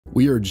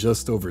We are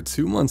just over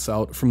 2 months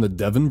out from the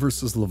DEVON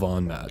vs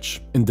LEVAN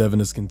match, and DEVON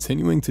is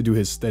continuing to do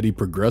his steady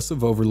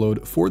progressive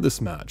overload for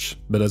this match,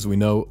 but as we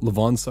know,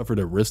 LEVAN suffered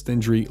a wrist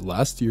injury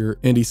last year,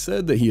 and he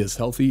said that he is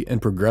healthy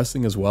and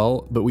progressing as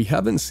well, but we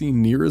haven't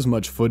seen near as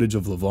much footage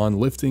of LEVAN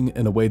lifting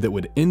in a way that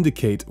would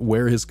indicate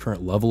where his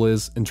current level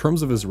is in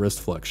terms of his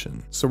wrist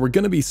flexion. So we're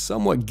going to be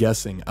somewhat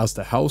guessing as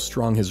to how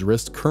strong his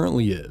wrist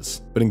currently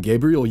is, but in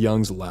Gabriel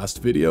Young's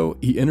last video,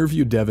 he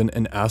interviewed DEVON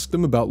and asked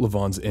him about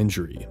LEVAN's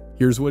injury.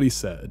 Here's what he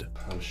said.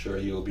 I'm sure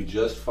he will be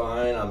just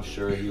fine. I'm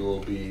sure he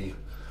will be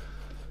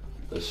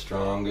the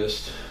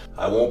strongest.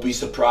 I won't be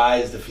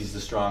surprised if he's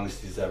the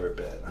strongest he's ever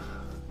been.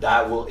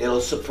 It'll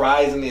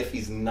surprise me if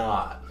he's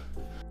not.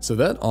 So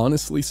that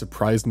honestly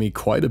surprised me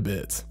quite a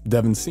bit.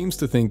 DEVON seems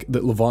to think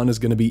that LEVAN is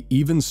going to be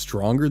even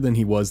stronger than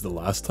he was the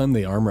last time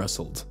they arm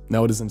wrestled.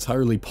 Now it is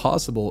entirely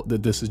possible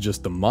that this is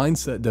just the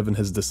mindset DEVON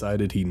has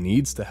decided he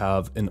needs to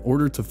have in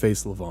order to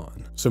face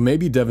LEVAN. So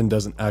maybe DEVON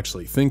doesn't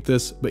actually think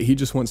this, but he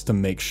just wants to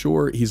make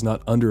sure he's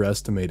not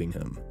underestimating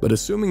him. But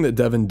assuming that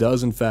DEVON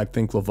does in fact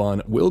think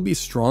LEVAN will be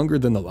stronger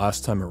than the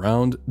last time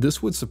around,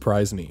 this would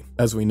surprise me.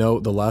 As we know,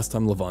 the last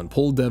time LEVAN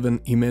pulled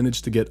DEVON, he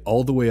managed to get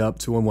all the way up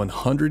to a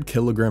 100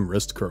 kilogram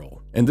wrist curl.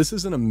 And this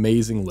is an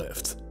amazing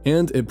lift,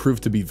 and it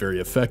proved to be very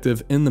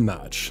effective in the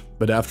match.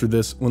 But after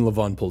this, when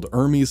LEVAN pulled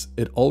Ermes,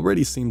 it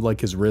already seemed like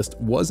his wrist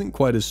wasn't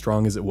quite as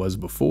strong as it was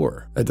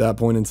before. At that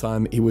point in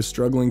time, he was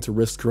struggling to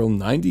wrist curl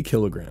 90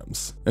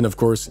 kilograms. And of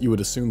course, you would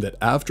assume that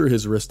after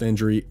his wrist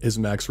injury, his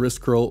max wrist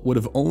curl would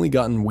have only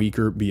gotten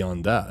weaker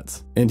beyond that.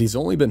 And he's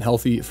only been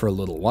healthy for a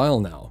little while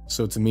now.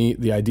 So to me,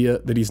 the idea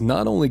that he's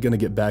not only going to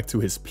get back to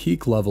his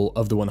peak level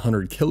of the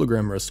 100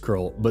 kilogram wrist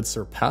curl, but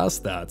surpass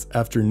that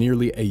after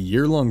nearly a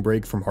year-long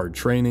break from hard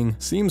training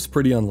seems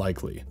pretty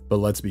unlikely. But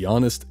let's be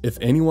honest, if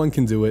anyone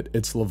can do it,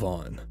 it's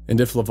LEVAN.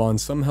 And if LEVAN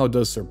somehow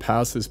does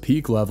surpass his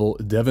peak level,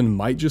 DEVON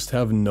might just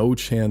have no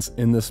chance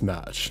in this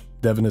match.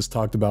 DEVON has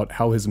talked about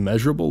how his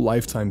measurable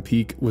lifetime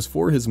peak was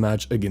for his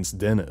match against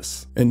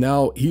Dennis. And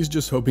now he's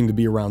just hoping to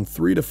be around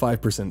 3 to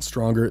 5%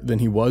 stronger than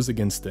he was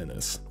against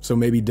Dennis. So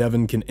maybe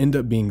DEVON can end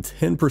up being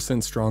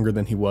 10% stronger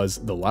than he was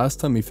the last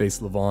time he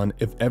faced LEVAN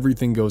if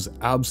everything goes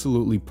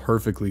absolutely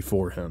perfectly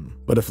for him.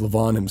 But if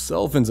LEVAN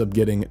himself ends up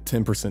getting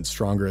 10%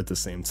 stronger at the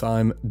same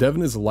time,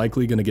 DEVON is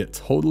likely going to get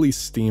totally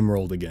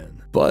steamrolled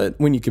again. But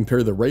when you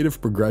compare the rate of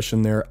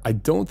progression there, I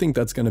don't think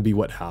that's going to be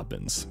what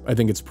happens. I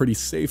think it's pretty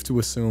safe to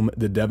assume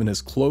that DEVON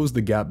has closed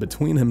the gap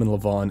between him and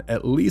LEVAN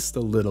at least a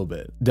little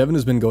bit. DEVON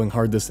has been going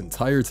hard this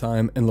entire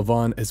time, and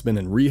LEVAN has been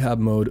in rehab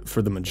mode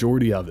for the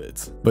majority of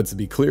it. But to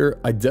be clear,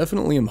 I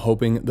definitely am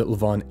hoping that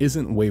LEVAN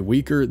isn't way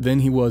weaker than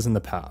he was in the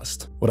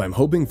past. What I'm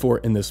hoping for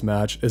in this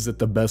match is that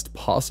the best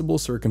possible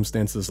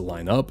circumstances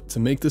line up to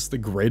make this the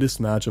greatest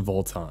match of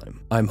all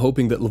time. I'm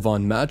hoping that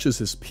LEVAN matches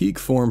his peak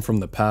form from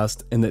the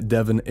past and that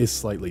DEVON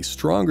is slightly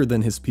stronger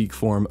than his peak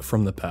form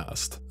from the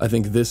past. I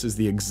think this is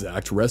the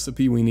exact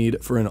recipe we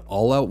need for an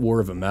all-out war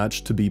of a match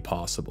to be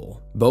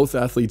possible. Both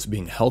athletes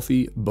being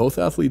healthy, both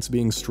athletes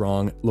being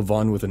strong,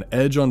 LEVAN with an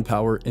edge on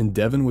power and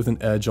DEVON with an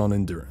edge on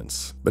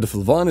endurance. But if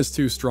LEVAN is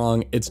too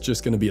strong, it's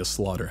just going to be a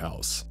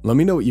slaughterhouse. Let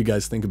me know what you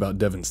guys think about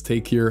DEVON's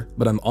take here,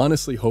 but I'm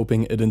honestly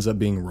hoping it ends up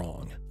being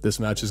wrong. This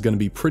match is going to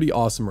be pretty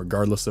awesome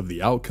regardless of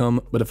the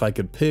outcome, but if I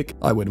could pick,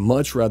 I would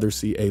much rather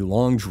see a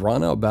long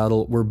drawn-out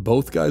battle where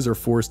both guys are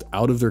forced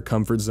out of their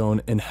comfort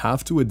zone and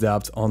have to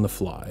adapt on the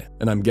fly.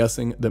 And I'm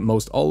guessing that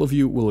most all of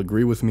you will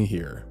agree with me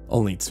here.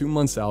 Only 2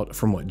 months out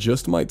from what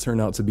just might turn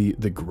out to be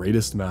the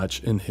greatest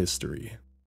match in history.